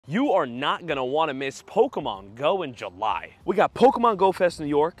You are not gonna wanna miss Pokemon Go in July. We got Pokemon GO Fest New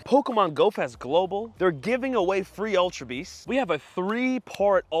York, Pokemon GO Fest Global. They're giving away free Ultra Beasts. We have a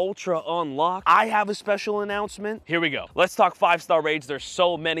 3-part Ultra Unlock. I have a special announcement. Here we go. Let's talk 5-star raids. There's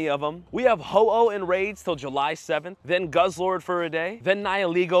so many of them. We have Ho-Oh in raids till July 7th, then Guzzlord for a day, then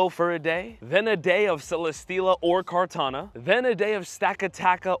Nihilego for a day, then a day of Celesteela or Kartana, then a day of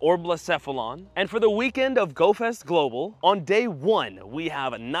Stakataka or Blacephalon. And for the weekend of GO Fest Global, on day 1, we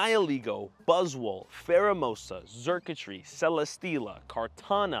have Nihilego, Buzzwole, Pheromosa, Xurkitree, Celesteela,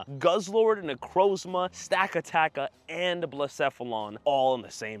 Kartana, Guzzlord, Necrozma, Stakataka, and Blacephalon all on the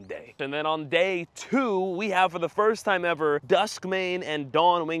same day. And then on day 2, we have for the first time ever Duskmane and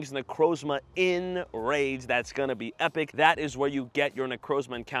Dawnwing's Necrozma in raids. That's gonna be epic. That is where you get your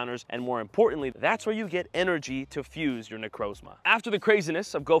Necrozma encounters, and more importantly, that's where you get energy to fuse your Necrozma. After the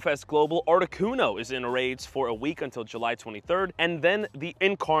craziness of GO Fest Global, Articuno is in raids for a week until July 23rd, and then the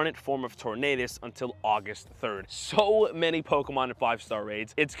incarnate form of Tornadus until August 3rd. So many Pokemon in 5-star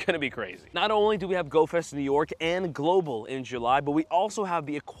raids, it's gonna be crazy. Not only do we have GO Fest New York and Global in July, but we also have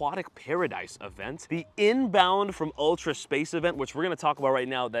the Aquatic Paradise event, the Inbound from Ultra Space event, which we're gonna talk about right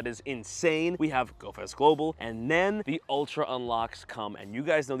now. That is insane. We have GO Fest Global, and then the Ultra Unlocks come, and you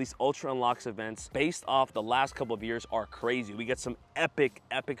guys know these Ultra Unlocks events, based off the last couple of years, are crazy. We get some epic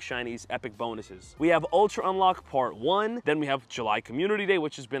shinies, epic bonuses. We have Ultra Unlock Part 1, then we have July Community Day,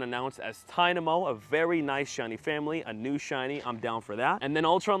 which has been announced as Tynamo, a very nice shiny family, a new shiny. I'm down for that. And then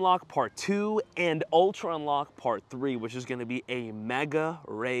Ultra Unlock Part 2 and Ultra Unlock Part 3, which is gonna be a mega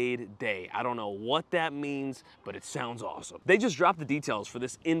raid day. I don't know what that means, but it sounds awesome. They just dropped the details for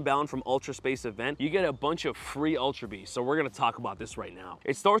this Inbound from Ultra Space event. You get a bunch of free Ultra Beasts, so we're gonna talk about this right now.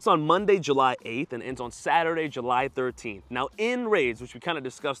 It starts on Monday, July 8th and ends on Saturday, July 13th. Now in raids, which we kind of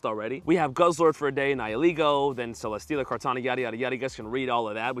discussed already, we have Guzzlord for a day, Nihilego, then Celesteela, Kartana, yada, yada, yada. You guys can read all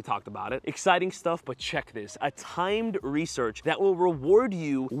of that. We talked about it. Exciting stuff, but check this. A timed research that will reward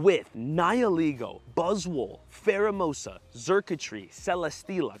you with Nihilego, Buzzwole, Pheromosa, Xurkitree,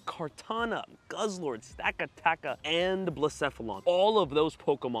 Celesteela, Kartana, Guzzlord, Stakataka, and Blacephalon. All of those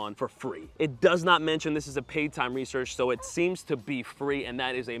Pokemon for free. It does not mention this is a paid time research, so it seems to be free, and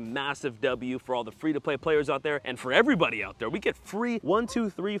that is a massive W for all the free-to-play players out there, and for everybody out there. We get free 1, 2,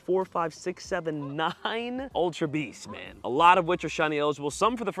 3, 4, 5, 6, 7, 9 Ultra Beasts, man. A lot of which are shiny eligible,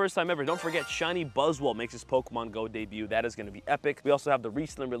 some for the first time ever. Don't forget, Shiny Buzzwole makes his Pokemon Go debut. That is gonna be epic. We also have the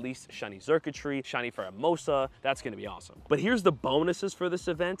recently released Shiny Xurkitree, Shiny Pheromosa. That's gonna be awesome. But here's the bonuses for this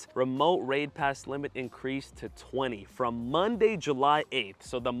event. Remote raid pass limit increased to 20 from Monday, July 8th.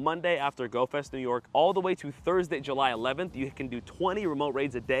 So the Monday after GO Fest New York, all the way to Thursday, July 11th, you can do 20 remote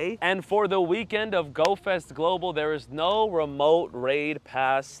raids a day. And for the weekend of GO Fest Global, there is no remote raid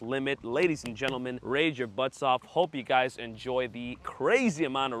pass limit. Ladies and gentlemen, raid your butts off. Hope you guys enjoy the crazy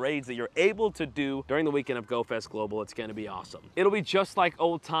amount of raids that you're able to do during the weekend of GO Fest Global. It's gonna be awesome. It'll be just like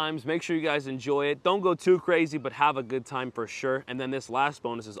old times. Make sure you guys enjoy it. Don't go too crazy, but have a good time for sure. And then this last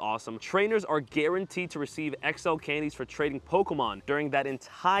bonus is awesome. Trainers are guaranteed to receive XL candies for trading Pokemon during that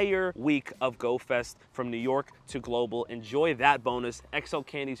entire week of GO Fest from New York to Global. Enjoy that bonus. XL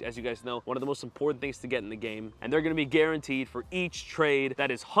candies, as you guys know, one of the most important things to get in the game, and they're gonna be guaranteed for each trade.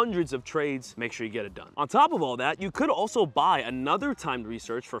 That is hundreds of trades. Make sure you get it done. On top of all that, you could also buy another timed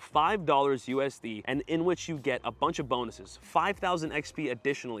research for $5 USD, and in which you get a bunch of bonuses. 5,000 XP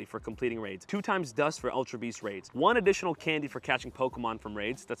additionally for completing raids, 2 times dust for Ultra Beast raids, 1 additional candy for catching Pokemon from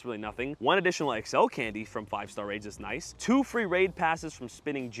raids. That's really nothing. 1 additional XL candy from 5-star raids is nice. 2 free raid passes from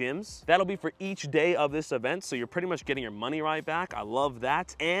spinning gyms. That'll be for each day of this event, so you're pretty much getting your money right back. I love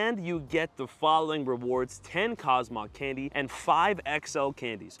that. And you get the following rewards: 10 Cosmog candy and 5 XL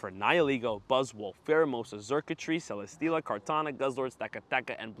candies for Nihilego, Buzzwole, Pheromosa, Xurkitree, Celesteela, Kartana, Guzzlord,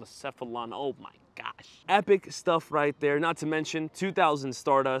 Stakataka, and Blacephalon. Oh my gosh. Epic stuff right there. Not to mention 2,000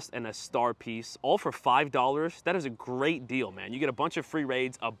 Stardust and a star piece, all for $5. That is a great deal, man. You get a bunch of free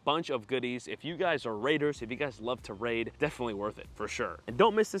raids, a bunch of goodies. If you guys are raiders, if you guys love to raid, definitely worth it for sure. And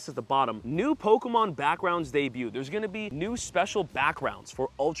don't miss this at the bottom. New Pokemon backgrounds debut. There's gonna be new special backgrounds for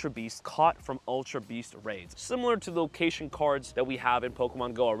Ultra Beasts caught from Ultra Beast raids. Similar to the location cards that we have in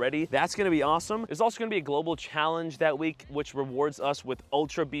Pokemon Go already. That's gonna be awesome. There's also gonna be a global challenge that week, which rewards us with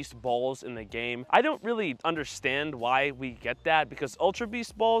Ultra Beast balls in the game. I don't don't really understand why we get that, because Ultra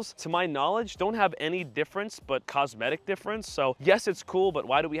Beast balls, to my knowledge, don't have any difference but cosmetic difference. So yes, it's cool, but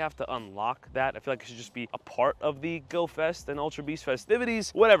why do we have to unlock that? I feel like it should just be a part of the Go Fest and Ultra Beast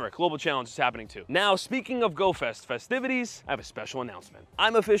festivities. Whatever, Global Challenge is happening too. Now, speaking of Go Fest festivities, I have a special announcement.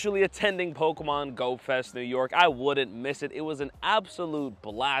 I'm officially attending Pokemon GO Fest New York. I wouldn't miss it. It was an absolute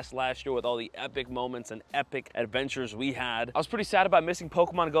blast last year with all the epic moments and epic adventures we had. I was pretty sad about missing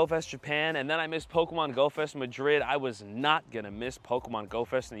Pokemon GO Fest Japan, and then I missed Pokemon GO Fest Madrid. I was not gonna miss Pokemon GO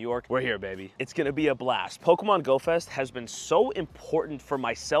Fest New York. We're here, baby. It's gonna be a blast. Pokemon GO Fest has been so important for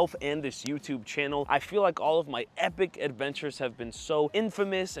myself and this YouTube channel. I feel like all of my epic adventures have been so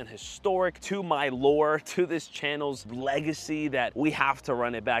infamous and historic to my lore, to this channel's legacy, that we have to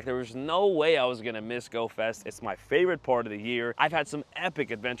run it back. There was no way I was gonna miss GO Fest. It's my favorite part of the year. I've had some epic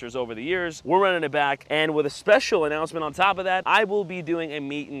adventures over the years. We're running it back, and with a special announcement on top of that, I will be doing a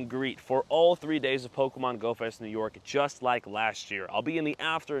meet and greet for all 3 days of Pokemon GO Fest New York, just like last year. I'll be in the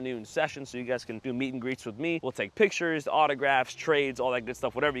afternoon session, so you guys can do meet and greets with me. We'll take pictures, autographs, trades, all that good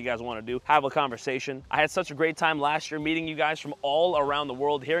stuff, whatever you guys want to do. Have a conversation. I had such a great time last year meeting you guys from all around the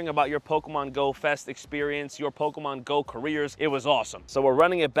world, hearing about your Pokemon GO Fest experience, your Pokemon Go careers. It was awesome. So we're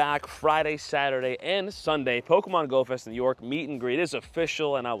running it back Friday, Saturday, and Sunday. Pokemon GO Fest New York meet and greet is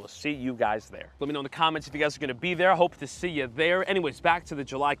official, and I will see you guys there. Let me know in the comments if you guys are going to be there. I hope to see you there. Anyways, back to the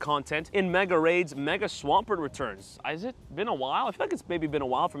July content. In Mega Raids, Mega Swampert returns. Has it been a while? I feel like it's maybe been a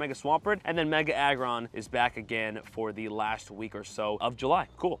while for Mega Swampert. And then Mega Aggron is back again for the last week or so of July.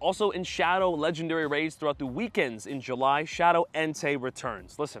 Cool. Also in Shadow Legendary Raids throughout the weekends in July, Shadow Entei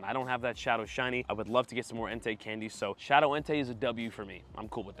returns. Listen, I don't have that Shadow Shiny. I would love to get some more Entei candy, so Shadow Entei is a W for me. I'm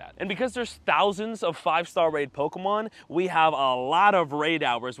cool with that. And because there's thousands of 5-star raid Pokemon, we have a lot of raid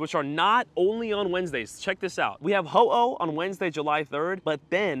hours, which are not only on Wednesdays. Check this out. We have Ho-Oh on Wednesday, July 3rd, but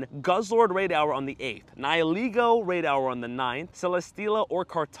then Guzzlord raid hour on the 8th, Nihilego raid hour on the 9th, Celesteela or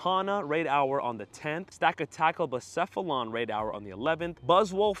Kartana raid hour on the 10th, Stakataka Blacephalon raid hour on the 11th,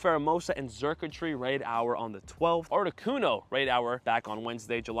 Buzzwole, Pheromosa, and Xurkitree raid hour on the 12th, Articuno raid hour back on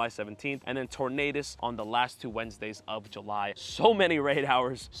Wednesday, July 17th, and then Tornadus on the last 2 Wednesdays of July. So many raid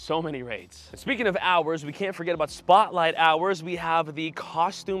hours, so many raids. And speaking of hours, we can't forget about Spotlight hours. We have the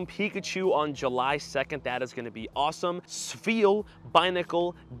Costume Pikachu on July 2nd. That is going to be awesome. Spheal,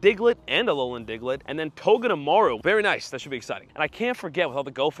 Binacle, Diglett, and Alolan Diglett, and then Togedemaru. Very nice. That should be exciting. And I can't forget, with all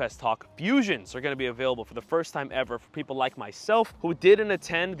the Go Fest talk, Fusions are going to be available for the first time ever for people like myself who didn't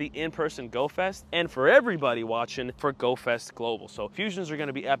attend the in-person Go Fest, and for everybody watching for Go Fest Global. So Fusions are going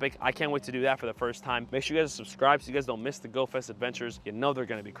to be epic. I can't wait to do that for the first time. Make sure you guys subscribe so you guys don't miss the Go Fest adventures. You know they're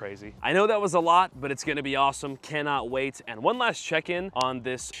going to be crazy. I know that was a lot, but it's going to be awesome. Cannot wait. And one last check-in on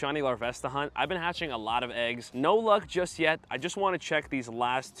this Shiny Larvesta hunt. I've been hatching a lot of eggs. No luck just yet. I just want to check these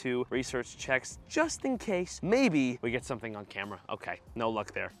last 2 research checks just in case maybe we get something on camera. Okay, no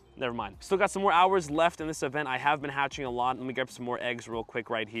luck there. Never mind. Still got some more hours left in this event. I have been hatching a lot. Let me grab some more eggs real quick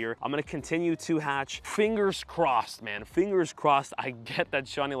right here. I'm gonna continue to hatch. Fingers crossed, man. Fingers crossed I get that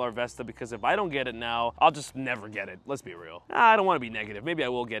Shiny Larvesta, because if I don't get it now, I'll just never get it. Let's be real. I don't want to be negative. Maybe I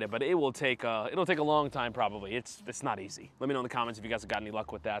will get it, but it will take it'll take a long time probably. It's not easy. Let me know in the comments if you guys have got any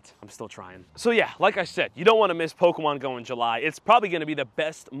luck with that. I'm still trying. So yeah, like I said, you don't want to miss Pokemon Go in July. It's probably going to be the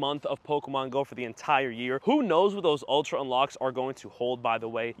best month of Pokemon Go for the entire year. Who knows what those Ultra Unlocks are going to hold, by the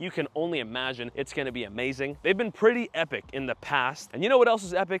way. You can only imagine. It's going to be amazing. They've been pretty epic in the past. And you know what else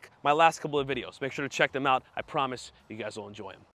is epic? My last couple of videos. Make sure to check them out. I promise you guys will enjoy them.